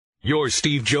Your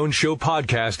Steve Jones Show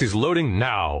podcast is loading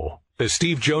now. The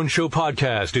Steve Jones Show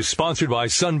podcast is sponsored by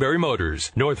Sunbury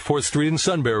Motors, North 4th Street in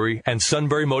Sunbury, and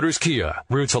Sunbury Motors Kia,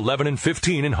 routes 11 and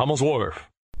 15 in Hummel's Wharf.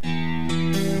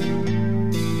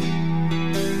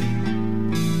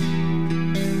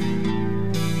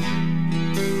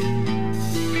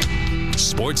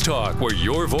 Sports talk where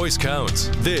your voice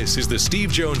counts. This is the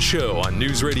Steve Jones Show on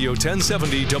News Radio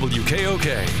 1070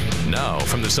 WKOK. Now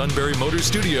from the Sunbury Motors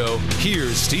studio,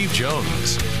 here's Steve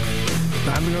Jones.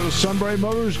 Time to go to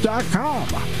sunburymotors.com.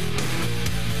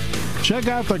 Check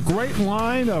out the great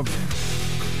line of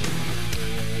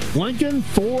Lincoln,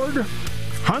 Ford,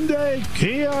 Hyundai,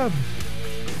 Kia.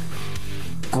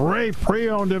 Great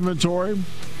pre-owned inventory.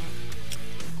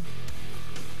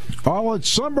 All at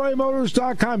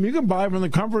sunburymotors.com. You can buy from the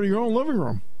comfort of your own living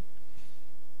room.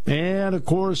 And, of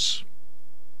course,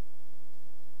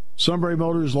 Sunbury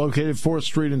Motors located 4th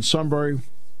Street in Sunbury.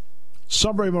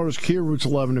 Sunbury Motors Kia, routes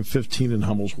 11 and 15 in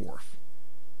Hummel's Wharf.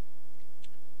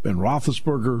 Ben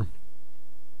Roethlisberger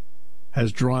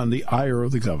has drawn the ire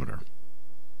of the governor.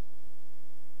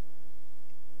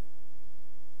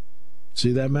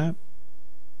 See that, Matt?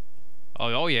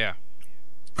 Oh yeah.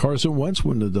 Carson Wentz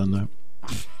wouldn't have done that.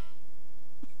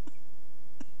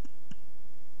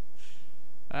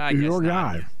 Your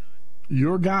guy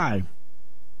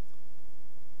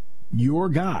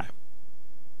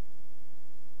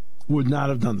would not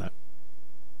have done that.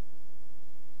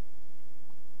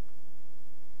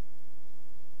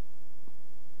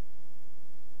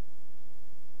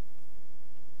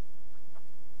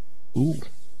 Ooh.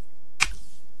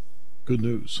 Good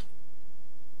news.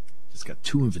 Just got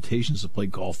 2 invitations to play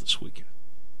golf this weekend.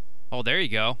 Oh, there you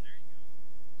go.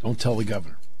 Don't tell the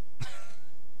governor.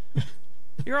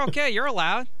 You're okay. You're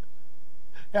allowed.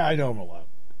 Yeah, I know I'm allowed.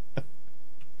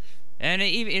 And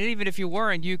even if you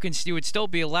weren't, you would still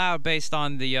be allowed based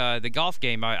on the golf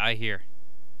game. I hear.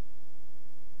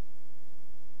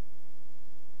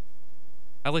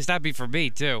 At least that'd be for me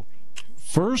too.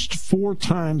 First 4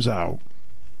 times out,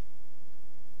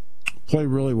 played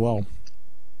really well.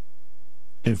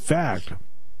 In fact,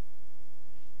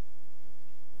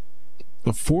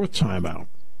 the 4th time out,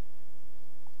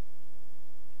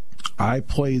 I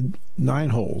played 9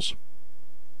 holes.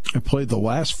 I played the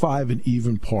last 5 in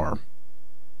even par.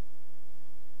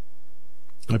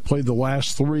 I played the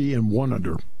last 3 in 1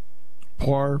 under.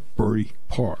 Par, birdie,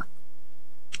 par.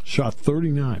 Shot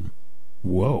 39.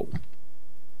 Whoa.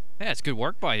 Yeah, it's good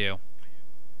work by you.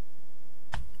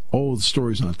 Oh, the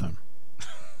story's not done.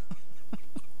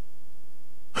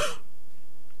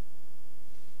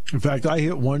 In fact, I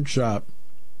hit one shot.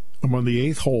 I'm on the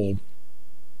 8th hole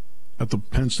at the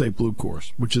Penn State Blue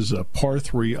Course, which is a par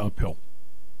 3 uphill.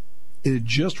 It had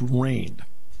just rained.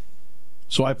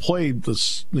 So I played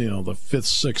this, the 5th,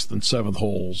 6th, and 7th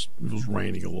holes. It was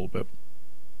raining a little bit.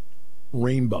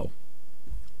 Rainbow.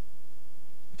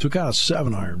 Took out a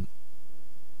 7-iron.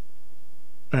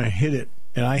 And I hit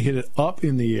it up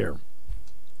in the air.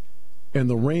 And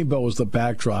the rainbow was the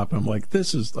backdrop. I'm like,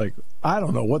 this is like, I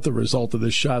don't know what the result of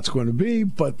this shot's going to be,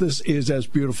 but this is as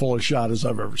beautiful a shot as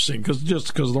I've ever seen, just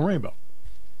because of the rainbow.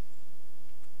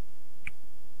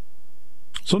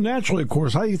 So naturally, of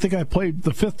course, how do you think I played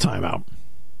the 5th time out?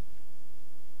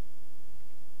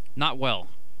 Not well.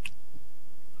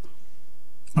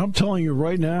 I'm telling you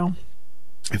right now,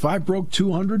 if I broke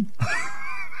 200,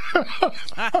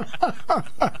 I'm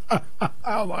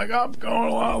going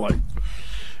along like,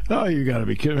 oh, you got to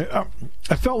be kidding me.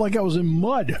 I felt like I was in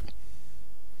mud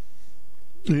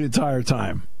the entire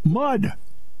time. Mud.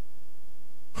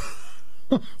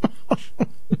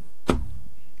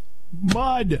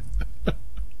 Mud.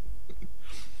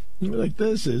 You're like,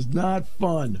 this is not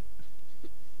fun.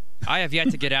 I have yet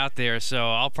to get out there,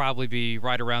 so I'll probably be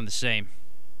right around the same.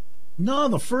 No,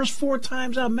 the first 4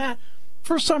 times out, Matt.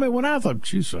 First time I went out, I thought,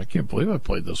 geez, I can't believe I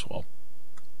played this well.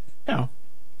 Yeah.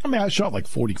 I mean, I shot like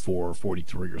 44 or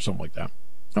 43 or something like that.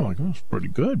 I'm like, oh, that's pretty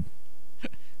good.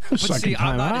 But see,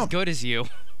 I'm not as good as you.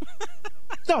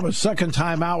 No, but second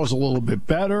time out was a little bit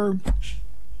better.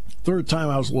 3rd time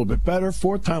out was a little bit better.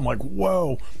 4th time, like,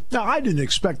 whoa. Now, I didn't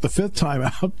expect the 5th time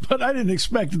out, but I didn't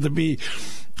expect it to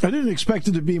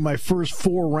be my first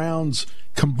 4 rounds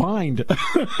combined.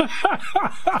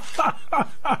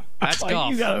 That's like,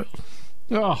 golf.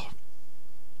 Yeah,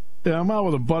 I'm out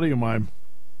with a buddy of mine.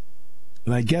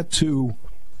 And I get to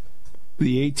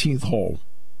the 18th hole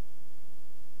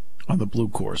on the Blue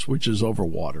Course, which is over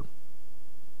water.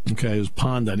 Okay, there's a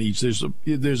pond on each. There's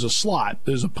a slot.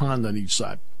 There's a pond on each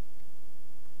side.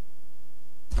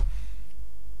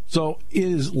 So it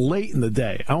is late in the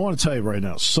day. I want to tell you right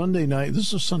now, Sunday night. This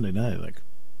is a Sunday night, I think.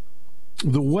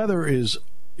 The weather is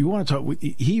You want to talk?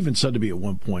 He even said to me at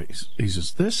one point, he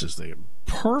says, "This is the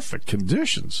perfect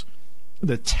conditions.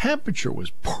 The temperature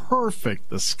was perfect.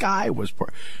 The sky was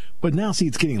perfect." But now, see,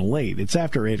 it's getting late. It's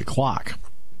after 8 o'clock.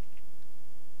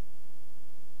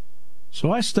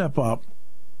 So I step up,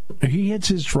 and he hits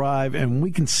his drive, and we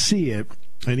can see it,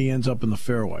 and he ends up in the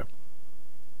fairway.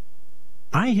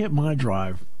 I hit my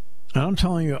drive, and I'm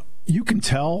telling you, you can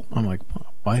tell. I'm like, well,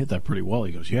 I hit that pretty well.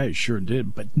 He goes, yeah, you sure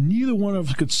did. But neither one of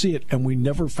us could see it, and we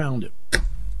never found it.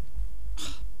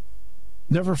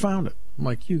 Never found it. I'm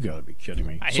like, you got to be kidding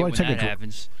me. I hate when that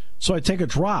happens. So I take a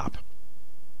drop.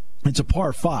 It's a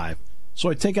par 5. So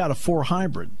I take out a 4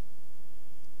 hybrid.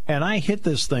 And I hit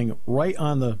this thing right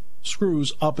on the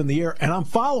screws up in the air, and I'm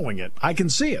following it. I can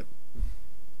see it.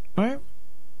 All right?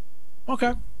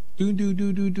 Okay.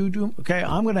 Do. Okay,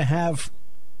 I'm going to have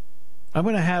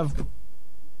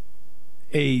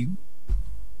a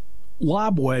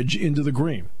lob wedge into the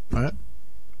green. All right?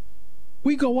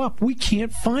 We go up. We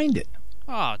can't find it.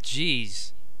 Oh,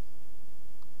 jeez.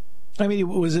 I mean,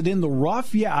 was it in the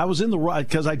rough? Yeah, I was in the rough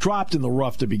because I dropped in the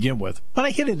rough to begin with. But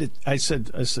I hit it. I said,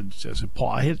 Paul,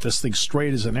 I hit this thing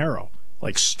straight as an arrow,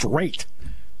 like straight,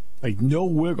 like no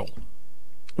wiggle.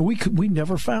 And we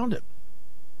never found it.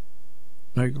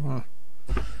 Like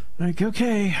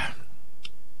okay.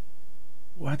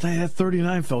 Well, that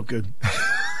 39 felt good.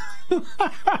 At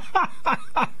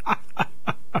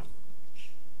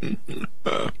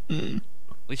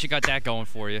least you got that going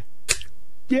for you.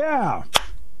 Yeah.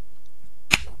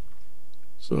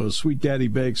 So, Sweet Daddy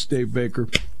Bakes, Dave Baker,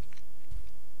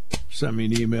 sent me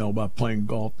an email about playing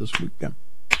golf this weekend.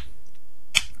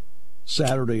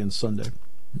 Saturday and Sunday.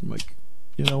 I'm like,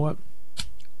 you know what?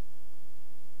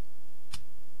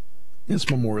 It's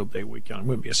Memorial Day weekend. I'm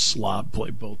going to be a slob,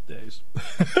 play both days.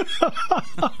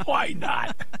 Why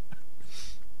not?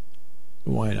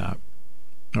 Why not?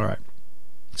 All right.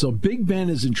 So Big Ben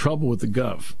is in trouble with the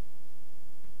Gov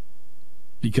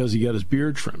because he got his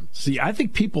beard trimmed. See, I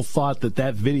think people thought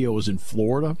that video was in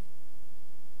Florida.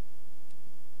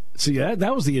 See,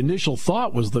 that was the initial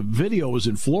thought, was the video was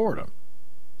in Florida.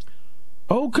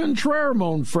 Au contraire,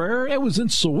 mon frere, it was in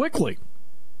Sewickley.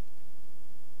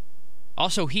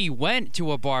 Also, he went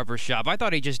to a barber shop. I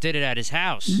thought he just did it at his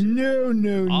house. No.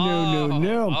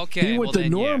 Okay, he went to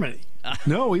Norman. Yeah.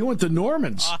 No, he went to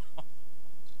Norman's.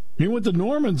 He went to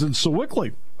Norman's in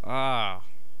Sewickley.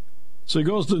 So he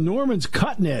goes to Norman's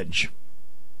Cutting Edge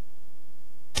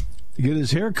to get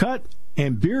his hair cut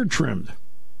and beard trimmed.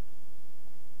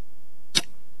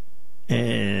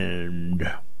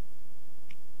 And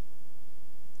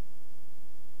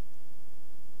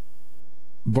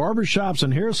barbershops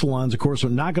and hair salons, of course, are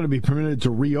not going to be permitted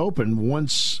to reopen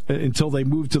until they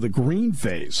move to the green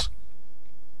phase.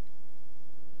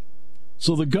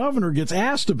 So the governor gets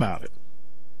asked about it.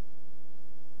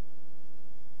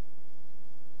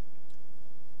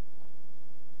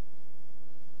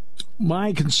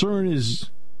 My concern is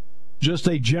just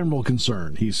a general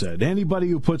concern, he said. Anybody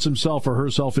who puts himself or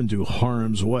herself into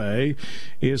harm's way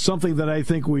is something that I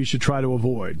think we should try to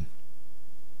avoid.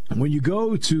 When you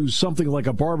go to something like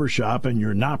a barbershop and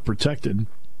you're not protected,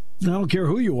 I don't care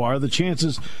who you are, the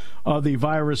chances of the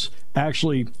virus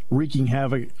actually wreaking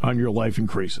havoc on your life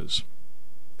increases.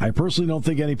 I personally don't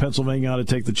think any Pennsylvania ought to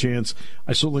take the chance.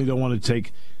 I certainly don't want to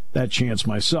take that chance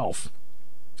myself.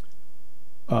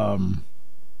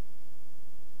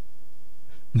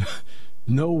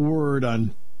 No word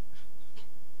on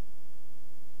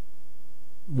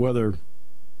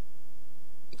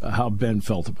how Ben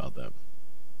felt about that.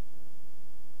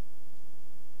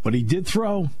 But he did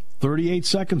throw 38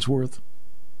 seconds worth.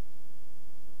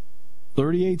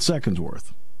 38 seconds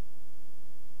worth.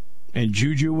 And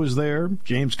Juju was there.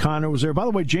 James Conner was there. By the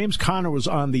way, James Conner was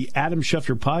on the Adam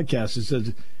Schefter podcast. He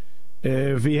said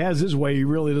if he has his way, he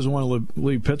really doesn't want to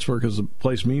leave Pittsburgh because the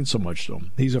place means so much to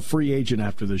him. He's a free agent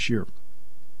after this year.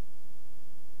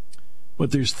 But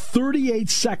there's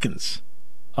 38 seconds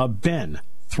of Ben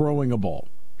throwing a ball.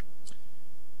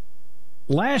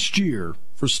 Last year,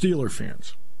 for Steeler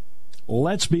fans,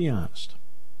 let's be honest,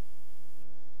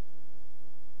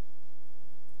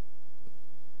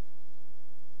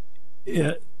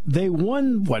 they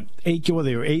won, what, 8? They were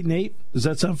 8-8? Does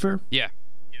that sound fair? Yeah.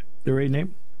 They were 8-8?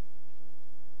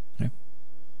 Okay.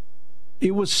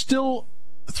 It was still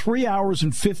 3 hours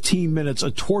and 15 minutes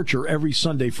of torture every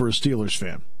Sunday for a Steelers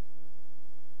fan.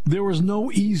 There was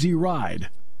no easy ride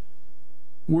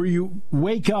where you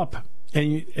wake up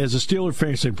and you, as a Steeler fan,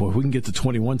 you say, boy, if we can get to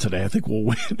 21 today, I think we'll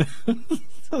win.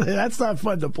 That's not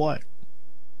fun to play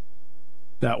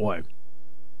that way.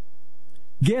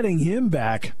 Getting him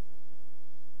back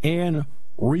and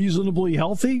reasonably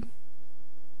healthy,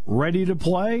 ready to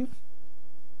play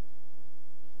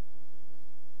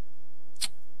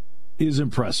is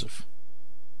impressive.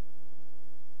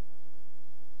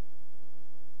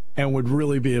 And would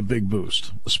really be a big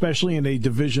boost, especially in a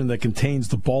division that contains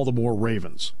the Baltimore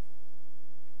Ravens.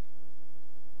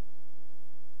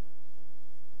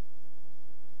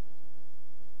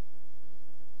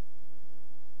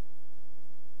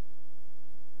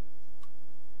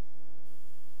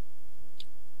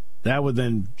 That would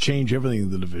then change everything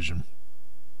in the division.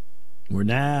 Where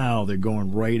now they're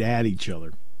going right at each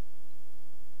other.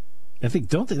 I think,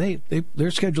 don't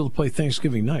they're scheduled to play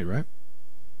Thanksgiving night, right?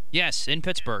 Yes, in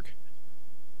Pittsburgh.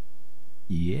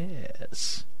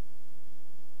 Yes.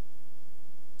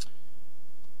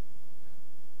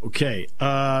 Okay,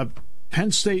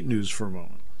 Penn State news for a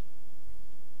moment.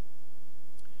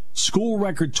 School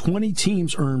record 20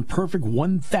 teams earned perfect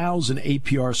 1,000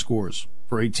 APR scores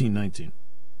for 18-19.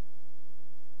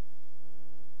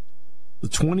 The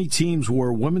 20 teams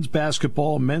were women's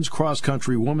basketball, men's cross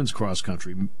country, women's cross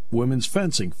country, women's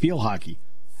fencing, field hockey,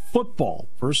 football,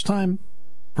 first time,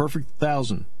 perfect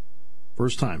 1,000,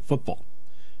 first time, football,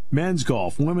 men's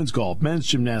golf, men's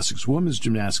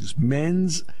gymnastics,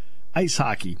 men's ice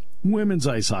hockey, women's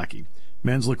ice hockey,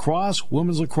 men's lacrosse,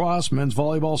 men's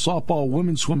volleyball, softball,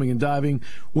 women's swimming and diving,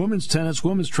 women's tennis,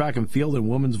 women's track and field, and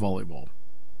women's volleyball.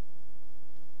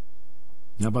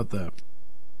 How about that?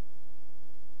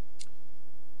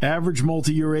 Average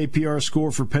multi-year APR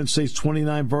score for Penn State's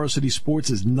 29 varsity sports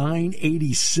is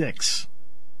 986.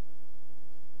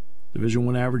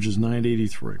 Division I average is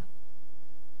 983.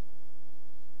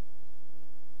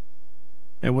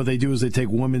 And what they do is they take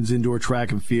women's indoor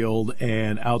track and field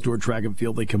and outdoor track and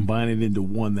field. They combine it into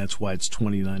one. That's why it's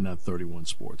 29, not 31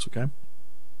 sports, okay?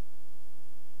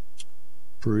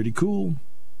 Pretty cool.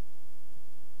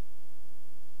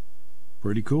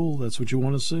 Pretty cool. That's what you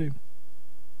want to see.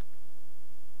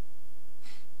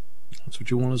 That's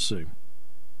what you want to see.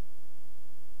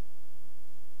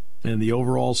 And the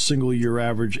overall single-year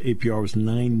average APR was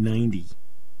 990.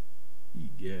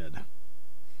 Egad.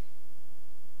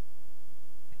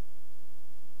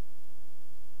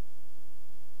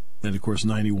 And, of course,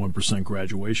 91%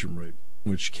 graduation rate,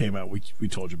 which came out. We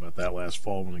told you about that last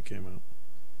fall when it came out.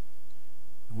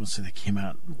 I want to say that came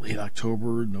out in late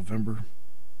October, November.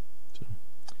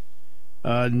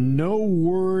 So. No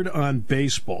word on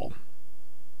baseball.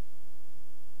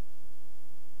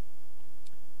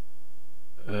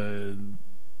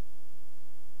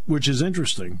 Which is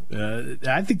interesting.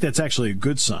 I think that's actually a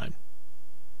good sign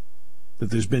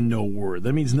that there's been no word.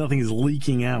 That means nothing is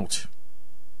leaking out.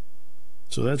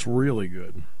 So that's really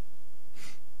good.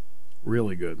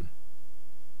 Really good.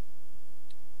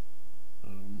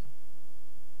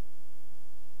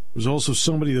 There's also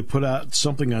somebody that put out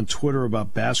something on Twitter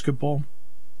about basketball.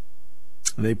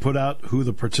 They put out who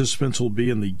the participants will be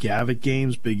in the Gavitt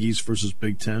games, Big East versus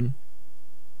Big Ten.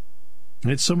 I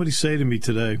had somebody say to me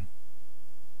today,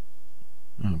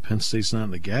 oh, Penn State's not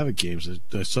in the Gavitt games.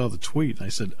 I saw the tweet. I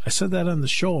said that on the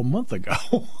show a month ago.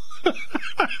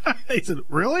 He said,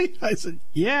 really? I said,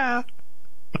 yeah.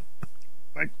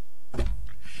 It's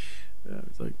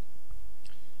like,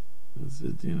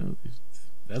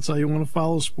 that's how you want to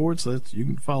follow sports. You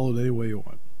can follow it any way you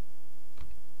want.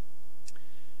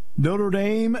 Notre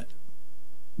Dame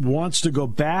wants to go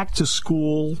back to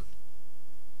school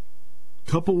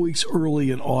a couple weeks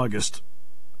early in August.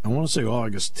 I want to say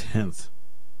August 10th.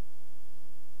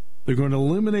 They're going to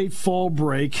eliminate fall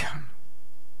break.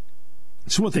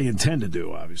 It's what they intend to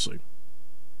do, obviously.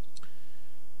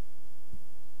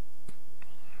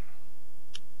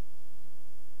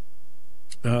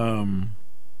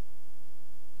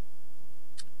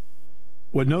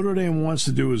 What Notre Dame wants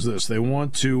to do is this. They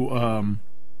want to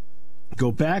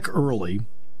go back early.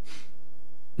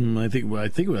 I think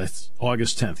it was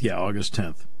August 10th. Yeah, August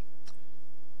 10th.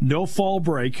 No fall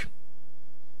break.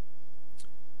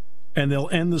 And they'll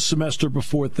end the semester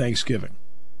before Thanksgiving.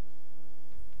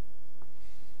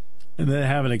 And then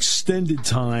have an extended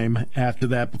time after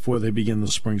that before they begin the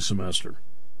spring semester.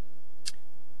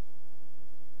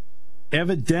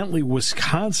 Evidently,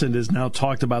 Wisconsin has now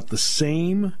talked about the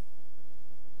same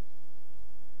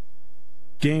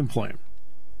game plan.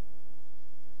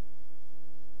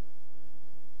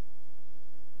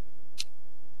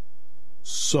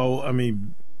 So, I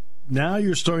mean, now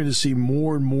you're starting to see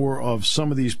more and more of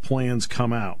some of these plans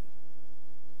come out,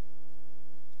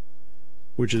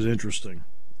 which is interesting.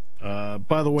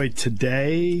 By the way,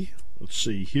 today, let's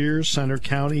see here, Center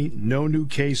County, no new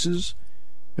cases.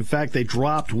 In fact, they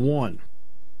dropped one.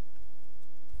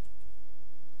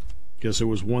 Guess it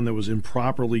was one that was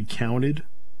improperly counted.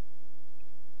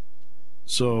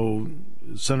 So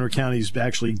Center County's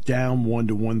actually down 1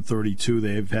 to 132.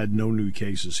 They've had no new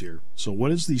cases here. So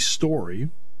what is the story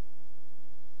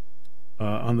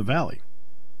on the Valley?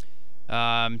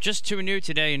 Just 2 new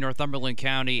today in Northumberland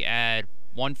County at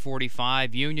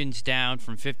 145. Union's down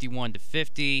from 51 to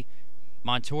 50.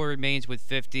 Montour remains with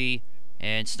 50.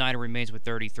 And Snyder remains with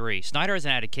 33. Snyder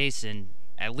hasn't had a case in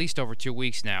at least over 2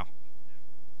 weeks now.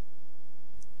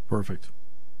 Perfect.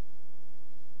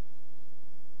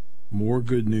 More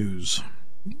good news.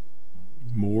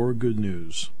 More good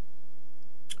news.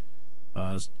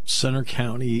 Center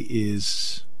County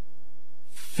is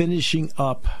finishing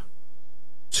up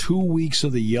 2 weeks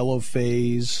of the yellow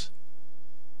phase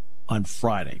on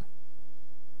Friday.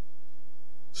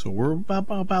 So we're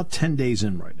about 10 days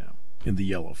in right now in the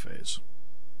yellow phase.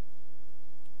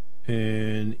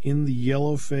 And in the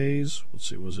yellow phase, let's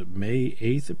see, was it May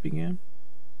 8th it began?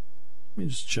 Let me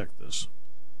just check this.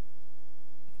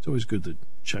 It's always good to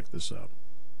check this out.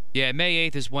 Yeah, May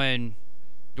 8th is when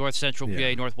North Central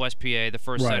PA, Northwest PA, the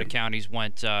first set of counties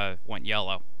went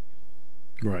yellow.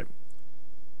 Right.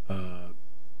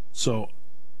 So,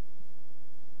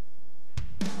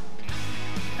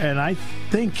 and I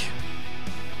think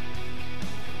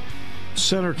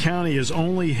Center County has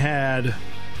only had,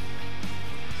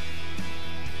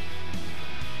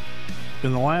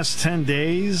 in the last 10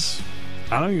 days,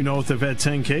 I don't even know if they've had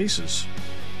 10 cases.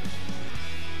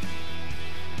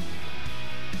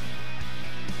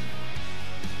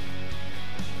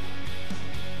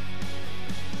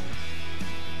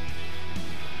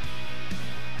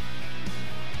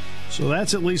 So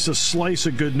that's at least a slice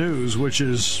of good news, which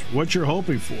is what you're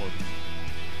hoping for.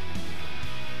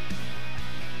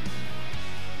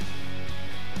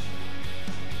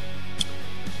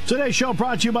 Today's show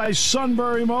brought to you by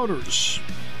Sunbury Motors.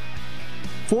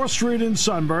 4th Street in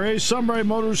Sunbury, Sunbury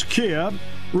Motors Kia,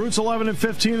 routes 11 and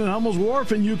 15 in Hummel's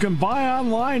Wharf, and you can buy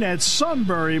online at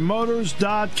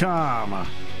sunburymotors.com.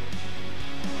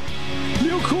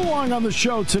 Neil Coulong on the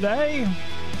show today.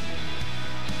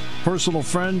 Personal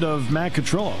friend of Matt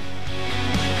Catrillo.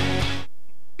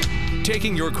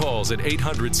 Taking your calls at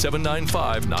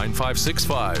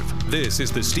 800-795-9565. This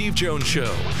is The Steve Jones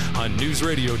Show on News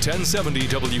Radio 1070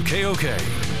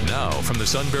 WKOK. Now, from the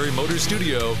Sunbury Motors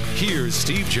Studio, here's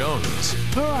Steve Jones.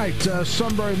 All right,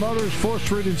 Sunbury Motors, 4th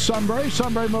Street in Sunbury,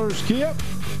 Sunbury Motors Kia,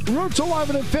 routes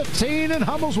 11 and 15 in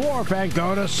Hummel's Wharf, and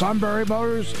go to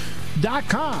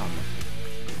sunburymotors.com.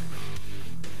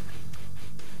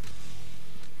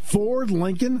 Ford,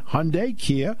 Lincoln, Hyundai,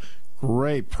 Kia,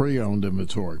 great pre-owned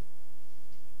inventory.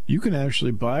 You can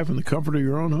actually buy from the comfort of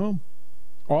your own home.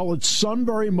 All at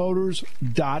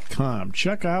sunburymotors.com.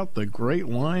 Check out the great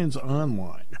lines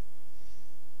online.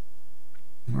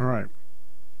 All right.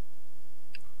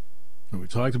 We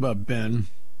talked about Ben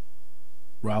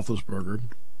Roethlisberger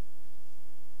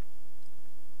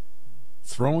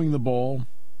throwing the ball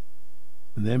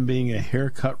and then being a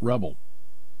haircut rebel.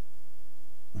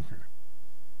 Okay.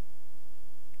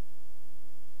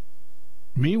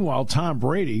 Meanwhile, Tom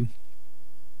Brady,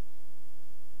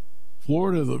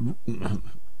 Florida, the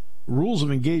rules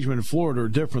of engagement in Florida are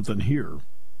different than here.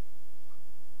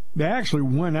 They actually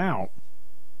went out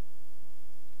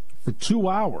for 2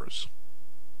 hours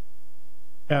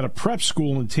at a prep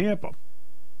school in Tampa.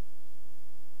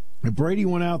 And Brady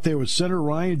went out there with center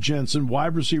Ryan Jensen,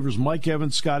 wide receivers Mike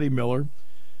Evans, Scotty Miller,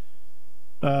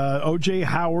 O.J.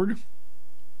 Howard,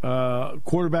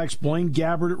 quarterbacks Blaine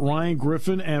Gabbert, Ryan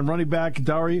Griffin, and running back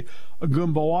Dari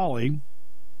Agumbawali.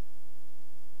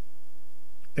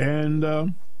 And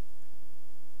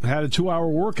had a 2-hour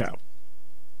workout.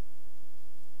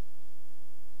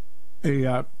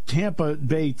 A Tampa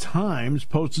Bay Times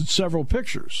posted several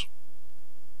pictures.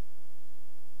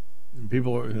 And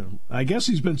people are, I guess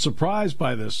he's been surprised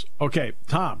by this. Okay,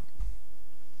 Tom.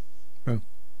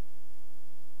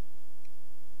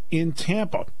 In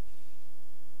Tampa,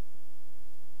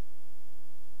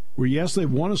 where, yes,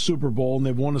 they've won a Super Bowl and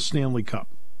they've won a Stanley Cup.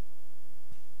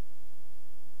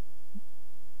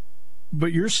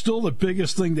 But you're still the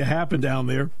biggest thing to happen down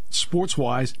there,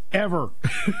 sports-wise, ever.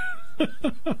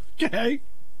 Okay?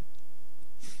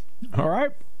 All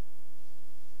right?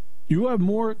 You have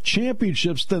more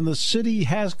championships than the city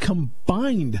has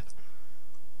combined.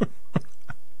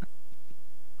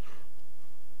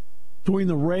 Between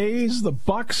the Rays, the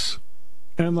Bucks,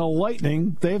 and the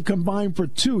Lightning, they've combined for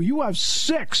 2. You have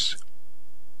 6.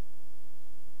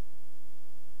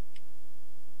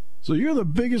 So you're the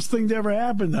biggest thing to ever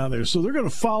happen down there. So they're going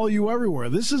to follow you everywhere.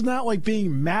 This is not like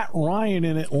being Matt Ryan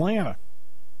in Atlanta.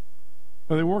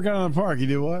 Or they work out in the park. You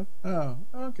do what? Oh,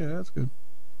 okay, that's good.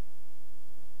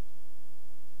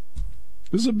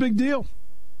 This is a big deal.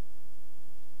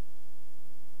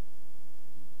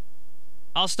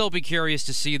 I'll still be curious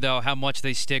to see, though, how much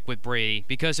they stick with Brady.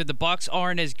 Because if the Bucs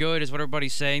aren't as good as what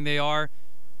everybody's saying they are,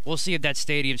 we'll see if that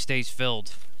stadium stays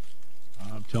filled.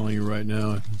 I'm telling you right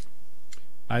now,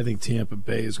 I think Tampa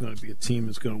Bay is going to be a team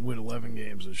that's going to win 11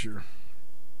 games this year.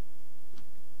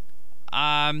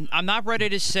 I'm not ready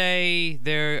to say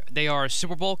they are a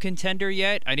Super Bowl contender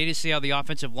yet. I need to see how the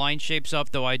offensive line shapes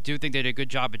up, though I do think they did a good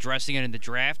job addressing it in the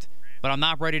draft. But I'm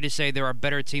not ready to say they're a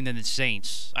better team than the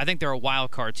Saints. I think they're a wild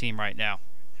card team right now.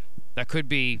 That could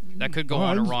go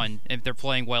on a run if they're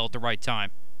playing well at the right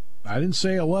time. I didn't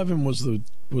say 11 was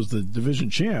the division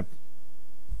champ.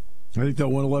 I think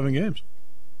they'll win 11 games.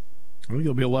 I think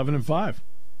they'll be 11-5.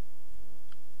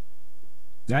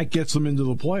 That gets them into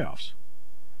the playoffs.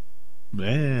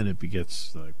 Then it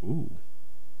gets like, ooh.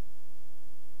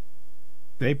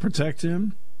 They protect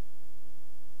him.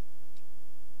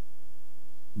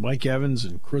 Mike Evans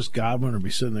and Chris Godwin will be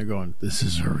sitting there going, this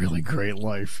is a really great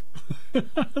life.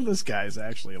 This guy's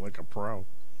actually like a pro.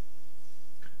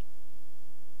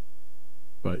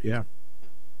 But, yeah,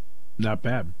 not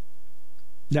bad.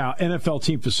 Now, NFL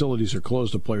team facilities are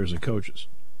closed to players and coaches,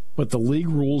 but the league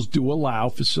rules do allow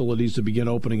facilities to begin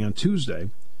opening on Tuesday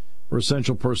for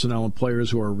essential personnel and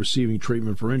players who are receiving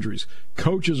treatment for injuries.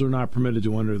 Coaches are not permitted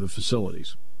to enter the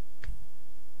facilities.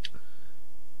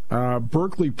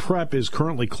 Berkeley Prep is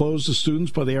currently closed to students,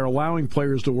 but they are allowing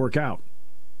players to work out.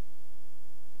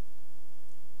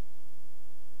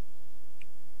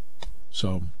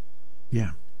 So,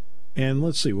 yeah. And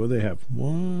let's see, what do they have?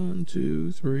 1,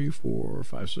 2, 3, 4,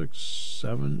 5, 6,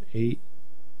 7, 8.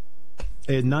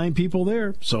 They had 9 people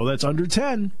there, so that's under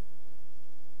 10.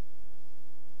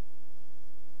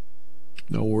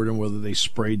 No word on whether they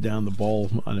sprayed down the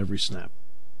ball on every snap.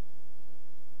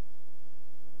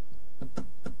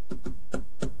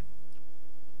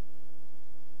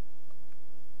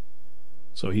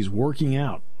 So he's working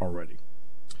out already.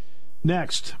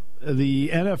 Next, the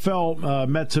NFL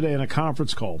met today in a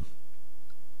conference call.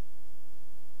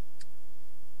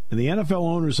 And the NFL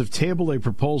owners have tabled a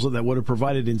proposal that would have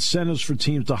provided incentives for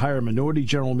teams to hire minority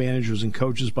general managers and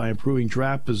coaches by improving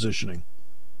draft positioning.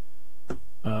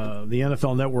 The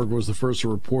NFL Network was the first to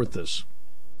report this.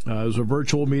 It was a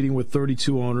virtual meeting with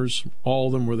 32 owners. All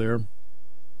of them were there. And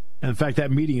in fact,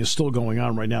 that meeting is still going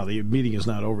on right now. The meeting is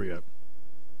not over yet.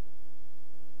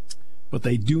 But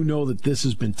they do know that this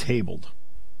has been tabled.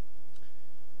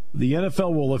 The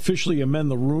NFL will officially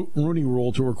amend the Rooney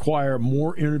Rule to require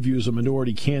more interviews of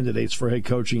minority candidates for head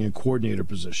coaching and coordinator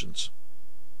positions.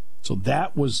 So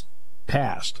that was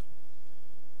passed.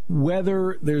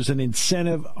 Whether there's an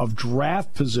incentive of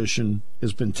draft position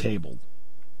has been tabled.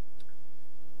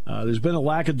 There's been a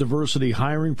lack of diversity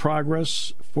hiring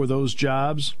progress for those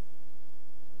jobs.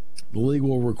 The league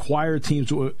will require teams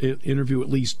to interview at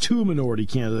least 2 minority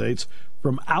candidates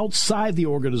from outside the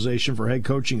organization for head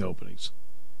coaching openings.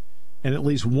 And at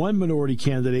least 1 minority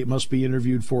candidate must be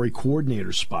interviewed for a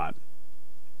coordinator spot.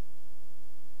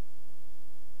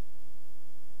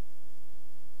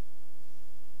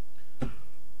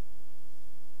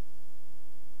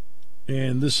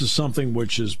 And this is something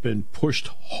which has been pushed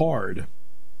hard.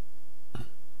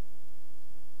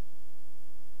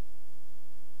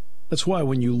 That's why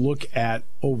when you look at,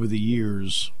 over the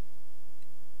years,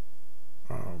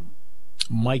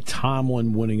 Mike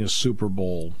Tomlin winning a Super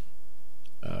Bowl,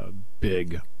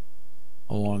 big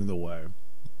along the way.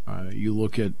 You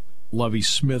look at Lovie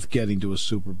Smith getting to a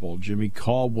Super Bowl, Jimmy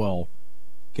Caldwell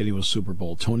getting to a Super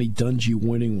Bowl, Tony Dungy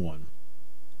winning one.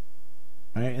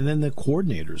 Right? And then the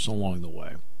coordinators along the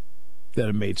way that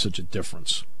have made such a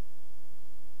difference.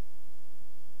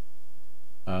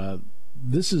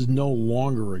 This is no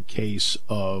longer a case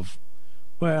of,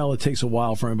 well, it takes a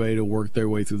while for anybody to work their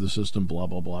way through the system, blah,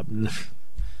 blah, blah.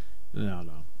 No.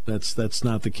 That's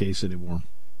not the case anymore.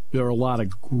 There are a lot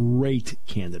of great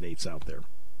candidates out there.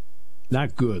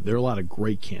 Not good. There are a lot of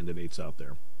great candidates out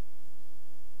there.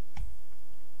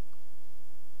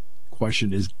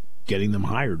 Question is getting them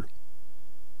hired.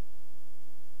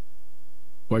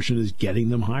 Question is getting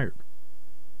them hired.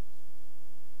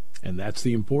 And that's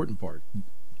the important part.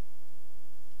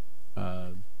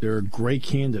 There are great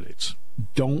candidates.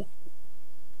 I'm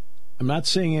not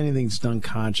saying anything's done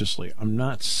consciously. I'm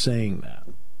not saying that.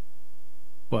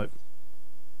 But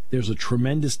there's a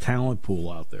tremendous talent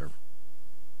pool out there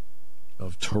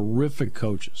of terrific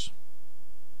coaches.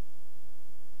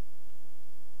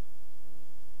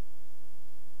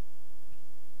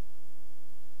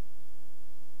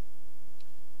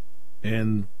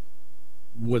 And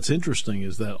what's interesting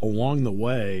is that along the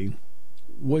way,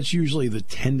 what's usually the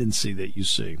tendency that you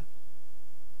see?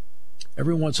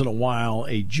 Every once in a while,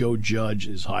 a Joe Judge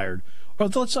is hired.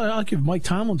 But I'll give Mike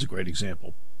Tomlin's a great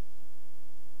example.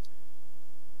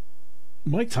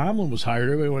 Mike Tomlin was hired.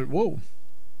 Everybody went, whoa.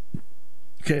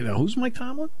 Okay, now who's Mike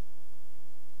Tomlin?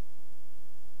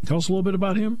 Tell us a little bit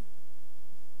about him.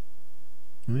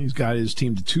 And he's got his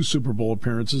team to 2 Super Bowl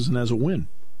appearances and has a win.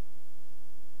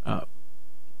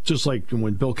 Just like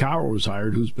when Bill Cowher was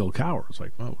hired, who's Bill Cowher? It's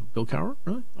like, oh, Bill Cowher?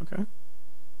 Really? Okay.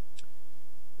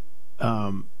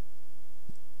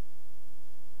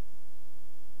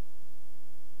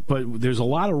 But there's a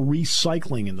lot of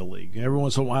recycling in the league. Every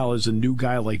once in a while, there's a new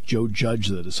guy like Joe Judge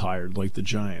that is hired, like the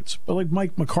Giants. But like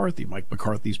Mike McCarthy. Mike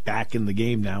McCarthy's back in the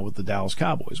game now with the Dallas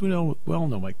Cowboys. We all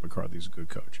know Mike McCarthy's a good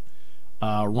coach.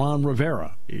 Ron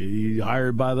Rivera, he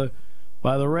hired by the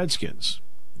Redskins.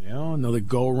 You know, another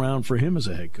go-around for him as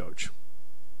a head coach.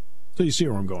 So you see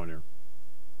where I'm going here.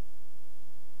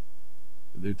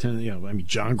 They're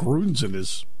John Gruden's in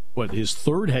his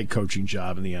 3rd head coaching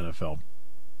job in the NFL.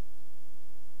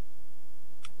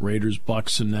 Raiders,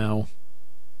 Bucks, and now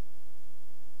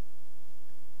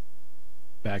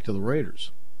back to the Raiders.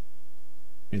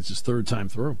 It's his 3rd time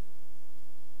through.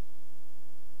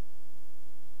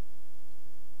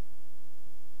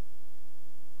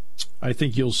 I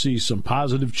think you'll see some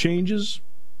positive changes,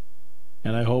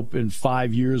 and I hope in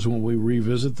 5 years when we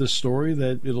revisit this story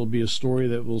that it'll be a story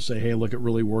that will say, hey, look, it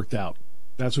really worked out.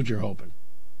 That's what you're hoping.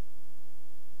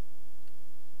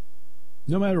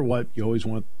 No matter what, you always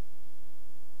want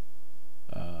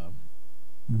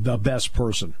the best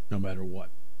person, no matter what.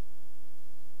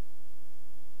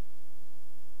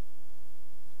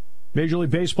 Major League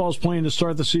Baseball's plan to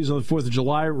start the season on the 4th of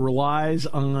July relies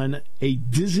on a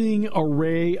dizzying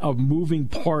array of moving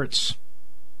parts,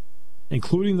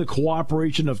 including the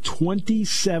cooperation of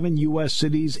 27 U.S.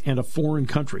 cities and a foreign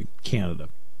country, Canada.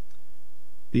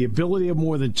 The ability of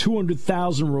more than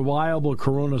 200,000 reliable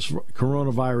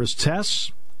coronavirus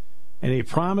tests, and a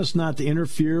promise not to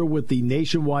interfere with the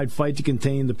nationwide fight to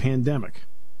contain the pandemic.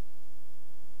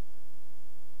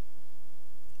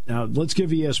 Now, let's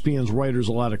give ESPN's writers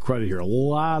a lot of credit here. A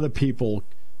lot of people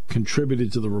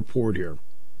contributed to the report here.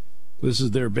 This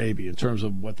is their baby in terms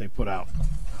of what they put out.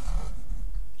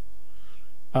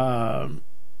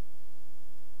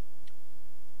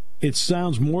 It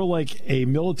sounds more like a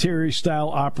military-style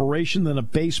operation than a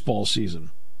baseball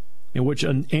season, in which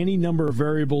any number of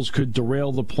variables could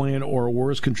derail the plan or,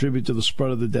 worse, contribute to the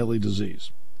spread of the deadly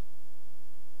disease.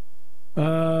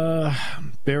 Bay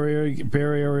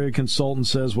Area consultant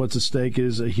says what's at stake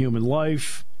is a human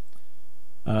life.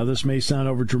 This may sound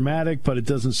overdramatic, but it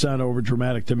doesn't sound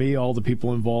overdramatic to me. All the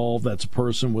people involved, that's a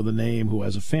person with a name who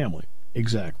has a family.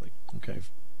 Exactly. Okay.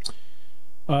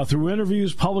 Through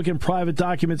interviews, public and private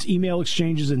documents, email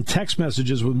exchanges, and text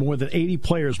messages with more than 80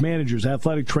 players, managers,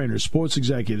 athletic trainers, sports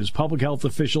executives, public health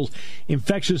officials,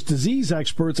 infectious disease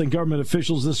experts, and government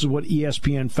officials, this is what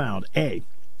ESPN found. A,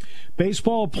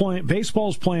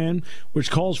 baseball's plan, which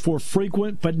calls for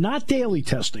frequent but not daily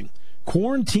testing,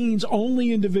 quarantines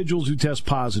only individuals who test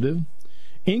positive,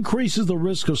 increases the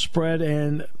risk of spread,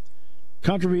 and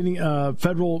contravening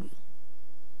federal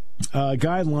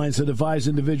guidelines that advise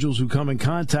individuals who come in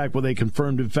contact with a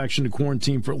confirmed infection to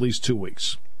quarantine for at least 2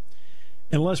 weeks.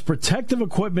 Unless protective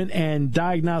equipment and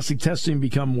diagnostic testing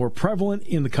become more prevalent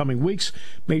in the coming weeks,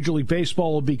 Major League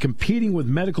Baseball will be competing with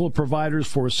medical providers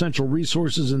for essential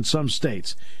resources in some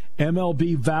states.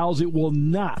 MLB vows it will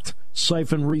not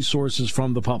siphon resources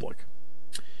from the public.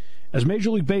 As Major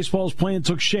League Baseball's plan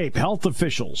took shape, health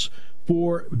officials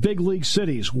for big league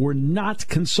cities were not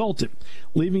consulted,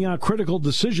 leaving out critical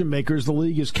decision makers the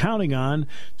league is counting on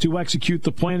to execute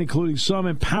the plan, including some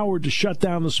empowered to shut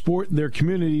down the sport in their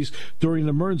communities during an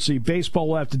emergency. Baseball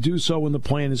will have to do so when the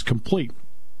plan is complete.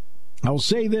 I will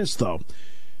say this, though.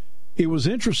 It was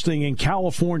interesting in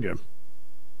California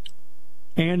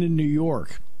and in New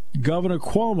York. Governor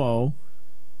Cuomo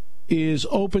is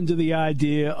open to the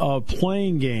idea of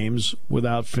playing games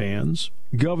without fans.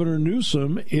 Governor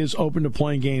Newsom is open to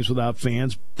playing games without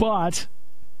fans, but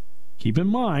keep in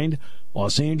mind,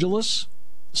 Los Angeles,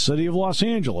 city of Los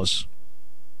Angeles,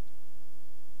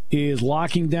 is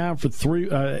locking down for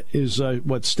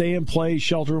stay in place,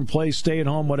 shelter in place, stay at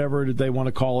home, whatever they want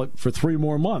to call it, for 3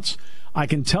 more months. I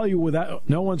can tell you without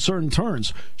no uncertain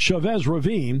terms, Chavez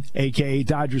Ravine, a.k.a.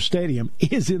 Dodger Stadium,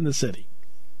 is in the city.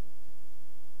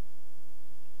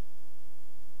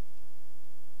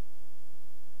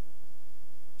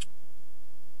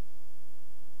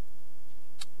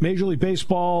 Major League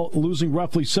Baseball losing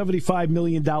roughly $75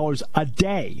 million a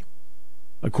day,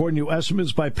 according to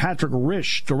estimates by Patrick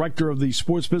Risch, director of the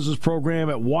sports business program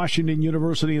at Washington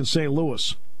University in St.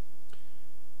 Louis.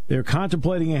 They're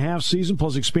contemplating a half season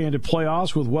plus expanded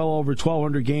playoffs with well over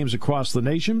 1,200 games across the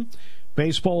nation.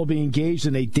 Baseball will be engaged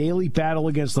in a daily battle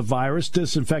against the virus,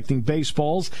 disinfecting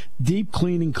baseballs, deep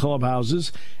cleaning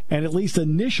clubhouses, and at least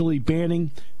initially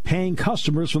banning paying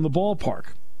customers from the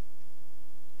ballpark.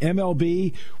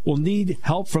 MLB will need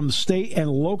help from state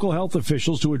and local health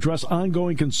officials to address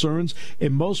ongoing concerns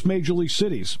in most major league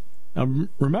cities.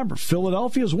 Remember,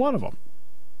 Philadelphia is one of them.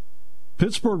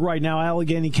 Pittsburgh right now,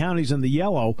 Allegheny County's in the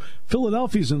yellow.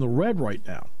 Philadelphia's in the red right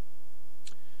now.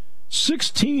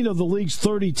 16 of the league's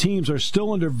 30 teams are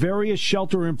still under various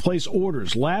shelter-in-place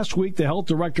orders. Last week, the health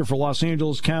director for Los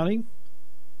Angeles County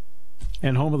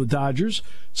and home of the Dodgers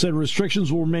said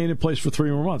restrictions will remain in place for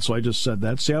 3 more months. So I just said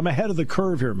that. See, I'm ahead of the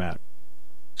curve here, Matt.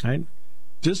 Right?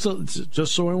 Just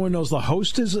so everyone knows, the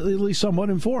host is at least somewhat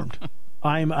informed.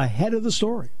 I'm ahead of the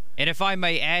story. And if I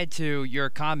may add to your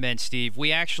comment, Steve,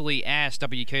 we actually asked,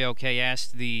 WKOK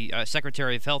asked the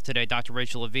Secretary of Health today, Dr.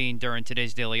 Rachel Levine, during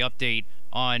today's daily update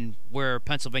on where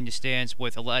Pennsylvania stands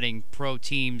with letting pro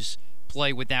teams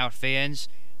play without fans.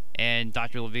 And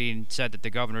Dr. Levine said that the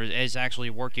governor is actually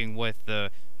working with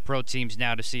the pro teams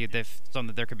now to see if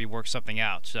there could be something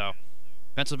out. So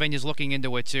Pennsylvania's looking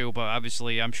into it too, but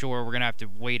obviously I'm sure we're going to have to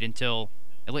wait until,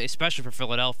 especially for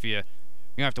Philadelphia,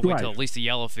 you have to wait till at least the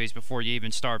yellow phase before you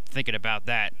even start thinking about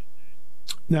that.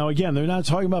 Now, again, they're not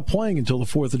talking about playing until the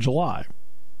 4th of July.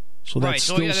 So that's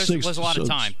still there's a lot of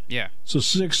time. Yeah. So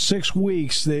six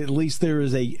weeks, at least there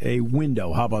is a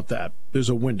window. How about that? There's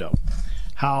a window.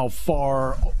 How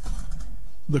far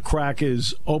the crack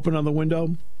is open on the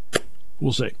window,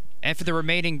 we'll see. And for the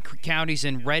remaining counties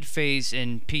in red phase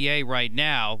in PA right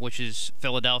now, which is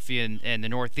Philadelphia and the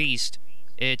Northeast,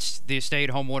 it's the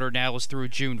stay-at-home order now is through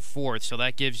June 4th, so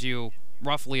that gives you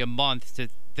roughly a month to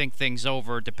think things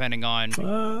over, depending on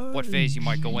what phase you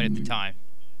might go in at the time.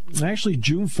 Actually,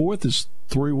 June 4th is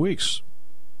 3 weeks.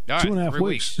 All right, 2.5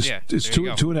 weeks. Yeah, it's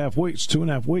 2.5 weeks.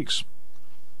 2.5 weeks.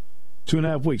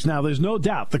 2.5 weeks. Now, there's no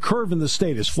doubt the curve in the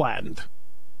state is flattened.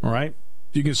 All right?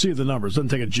 You can see the numbers. It doesn't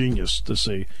take a genius to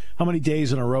see. How many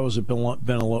days in a row has it been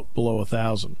below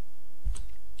 1,000?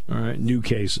 All right, new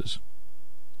cases.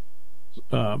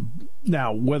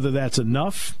 Now, whether that's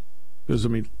enough, because,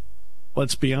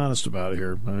 let's be honest about it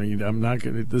here. I'm not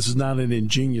going to, this is not an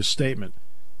ingenious statement.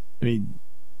 We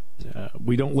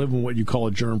don't live in what you call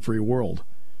a germ-free world.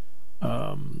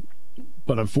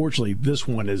 But unfortunately, this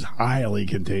one is highly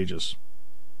contagious.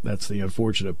 That's the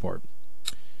unfortunate part.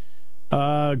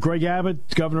 Greg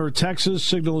Abbott, governor of Texas,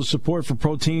 signaled his support for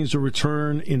pro teams to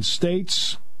return in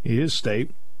his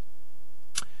state.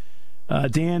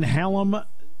 Dan Hallam,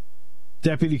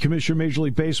 Deputy Commissioner, Major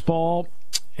League Baseball,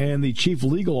 and the Chief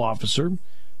Legal Officer,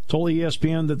 told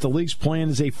ESPN that the league's plan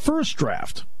is a first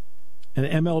draft, and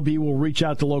MLB will reach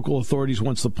out to local authorities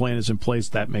once the plan is in place.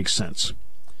 That makes sense.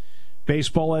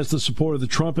 Baseball has the support of the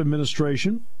Trump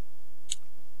administration.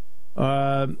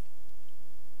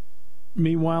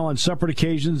 Meanwhile, on separate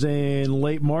occasions in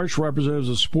late March, representatives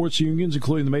of sports unions,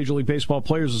 including the Major League Baseball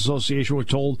Players Association, were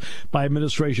told by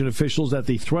administration officials that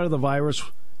the threat of the virus,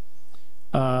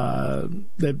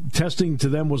 that testing to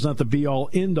them was not the be-all,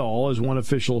 end-all, as one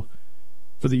official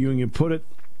for the union put it.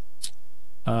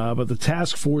 But the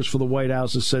task force for the White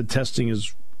House has said testing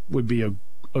would be a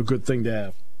good thing to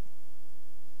have.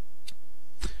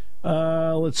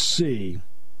 Let's see.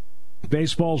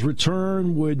 Baseball's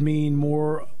return would mean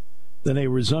more than a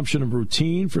resumption of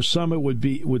routine. For some, it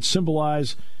would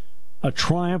symbolize a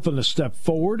triumph and a step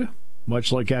forward,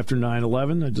 much like after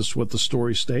 9/11. Just what the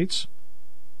story states.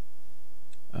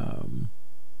 You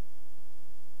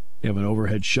have an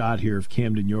overhead shot here of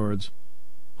Camden Yards.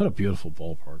 What a beautiful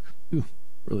ballpark. Ooh,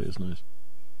 really is nice.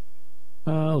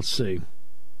 Let's see.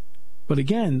 But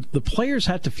again, the players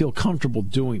had to feel comfortable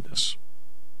doing this.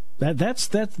 There's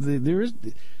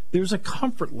a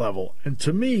comfort level, and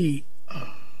to me,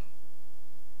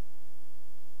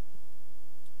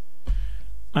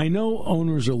 I know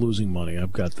owners are losing money.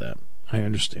 I've got that. I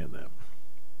understand that.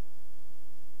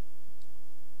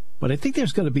 But I think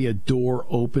there's got to be a door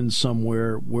open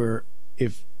somewhere where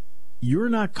if you're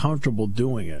not comfortable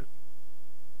doing it,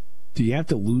 do you have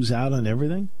to lose out on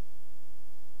everything?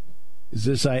 Is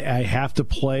this I have to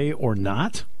play or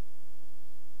not?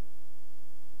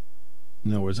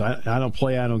 In other words, I don't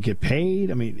play, I don't get paid.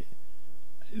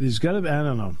 There's got to be, I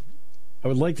don't know. I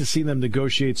would like to see them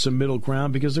negotiate some middle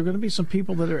ground, because there are going to be some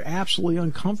people that are absolutely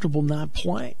uncomfortable not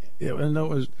playing. And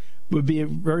that would be a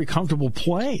very uncomfortable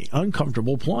playing.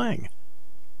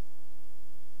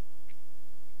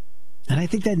 And I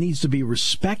think that needs to be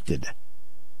respected.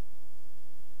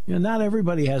 Not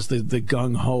everybody has the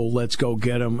gung-ho, let's go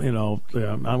get him,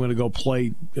 I'm going to go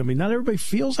play. I mean, not everybody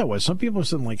feels that way. Some people are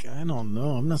saying, like, I don't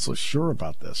know, I'm not so sure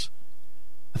about this.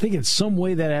 I think in some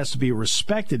way that has to be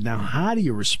respected. Now, how do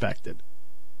you respect it?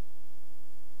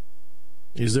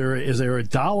 Is there a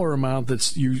dollar amount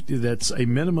that's a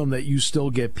minimum that you still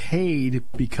get paid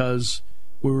because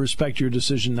we respect your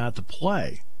decision not to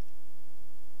play?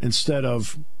 Instead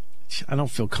of, I don't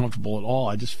feel comfortable at all.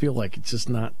 I just feel like it's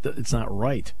not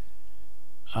right.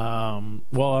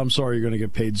 Well, I'm sorry, you're going to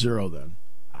get paid zero then.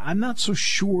 I'm not so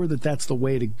sure that that's the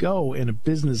way to go in a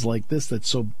business like this that's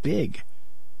so big.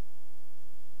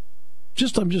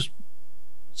 I'm just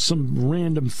some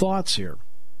random thoughts here.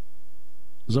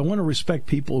 Because I want to respect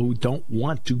people who don't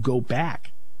want to go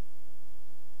back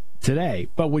today,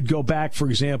 but would go back, for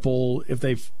example,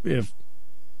 if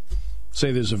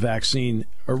say there's a vaccine,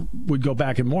 or would go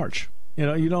back in March. You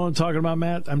know what I'm talking about,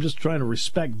 Matt? I'm just trying to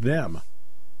respect them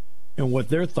and what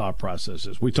their thought process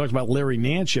is. We talked about Larry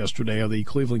Nance yesterday of the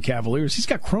Cleveland Cavaliers. He's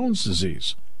got Crohn's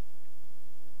disease.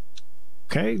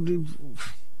 Okay.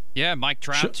 Yeah, Mike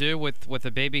Trout, too, with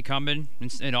a baby coming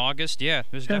in August. Yeah,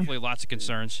 there's definitely lots of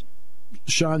concerns.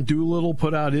 Sean Doolittle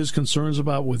put out his concerns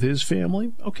about with his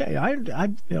family. Okay, I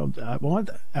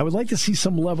would like to see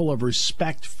some level of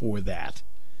respect for that.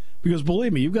 Because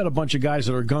believe me, you've got a bunch of guys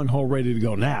that are gung-ho ready to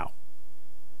go now.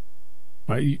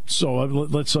 Right? So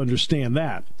let's understand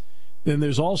that. Then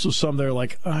there's also some that are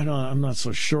like, I'm not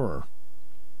so sure.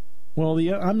 Well,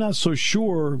 I'm not so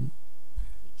sure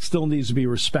still needs to be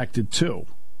respected too.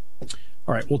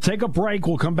 All right, we'll take a break.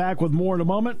 We'll come back with more in a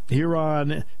moment here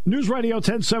on News Radio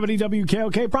 1070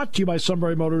 WKOK, brought to you by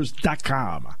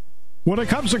SunburyMotors.com. When it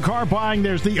comes to car buying,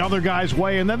 there's the other guy's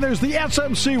way, and then there's the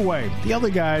SMC way. The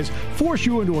other guys force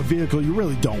you into a vehicle you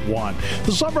really don't want.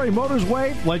 The Sunbury Motors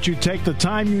way lets you take the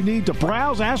time you need to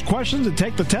browse, ask questions, and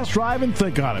take the test drive and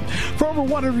think on it. For over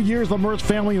 100 years, the Mertz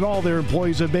family and all their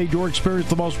employees have made your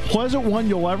experience the most pleasant one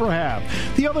you'll ever have.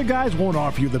 The other guys won't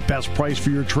offer you the best price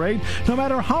for your trade, no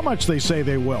matter how much they say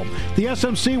they will. The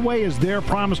SMC way is their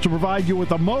promise to provide you with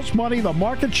the most money the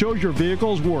market shows your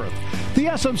vehicle is worth. The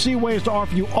SMC way is to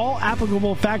offer you all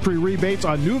applicable factory rebates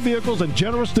on new vehicles and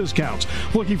generous discounts.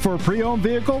 Looking for a pre-owned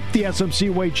vehicle? The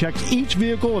SMC way checks each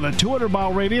vehicle in a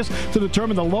 200-mile radius to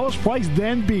determine the lowest price,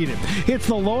 then beat it. It's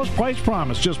the lowest price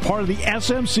promise, just part of the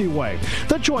SMC way.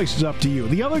 The choice is up to you.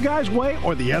 The other guy's way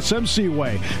or the SMC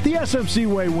way. The SMC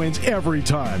way wins every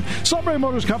time. Sunbury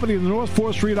Motors Company in the North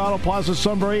 4th Street Auto Plaza,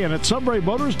 Sunbury, and at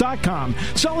SunburyMotors.com.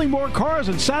 Selling more cars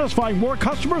and satisfying more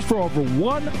customers for over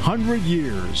 100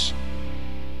 years.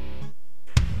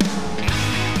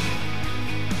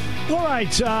 All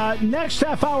right, next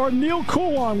half hour, Neil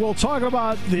Coulon will talk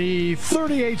about the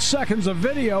 38 seconds of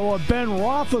video of Ben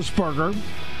Roethlisberger.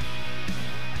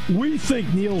 We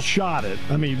think Neil shot it.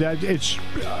 I mean, it's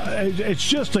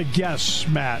just a guess,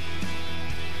 Matt.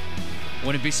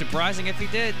 Wouldn't be surprising if he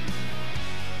did.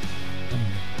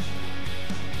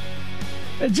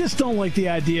 I just don't like the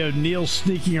idea of Neil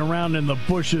sneaking around in the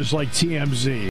bushes like TMZ.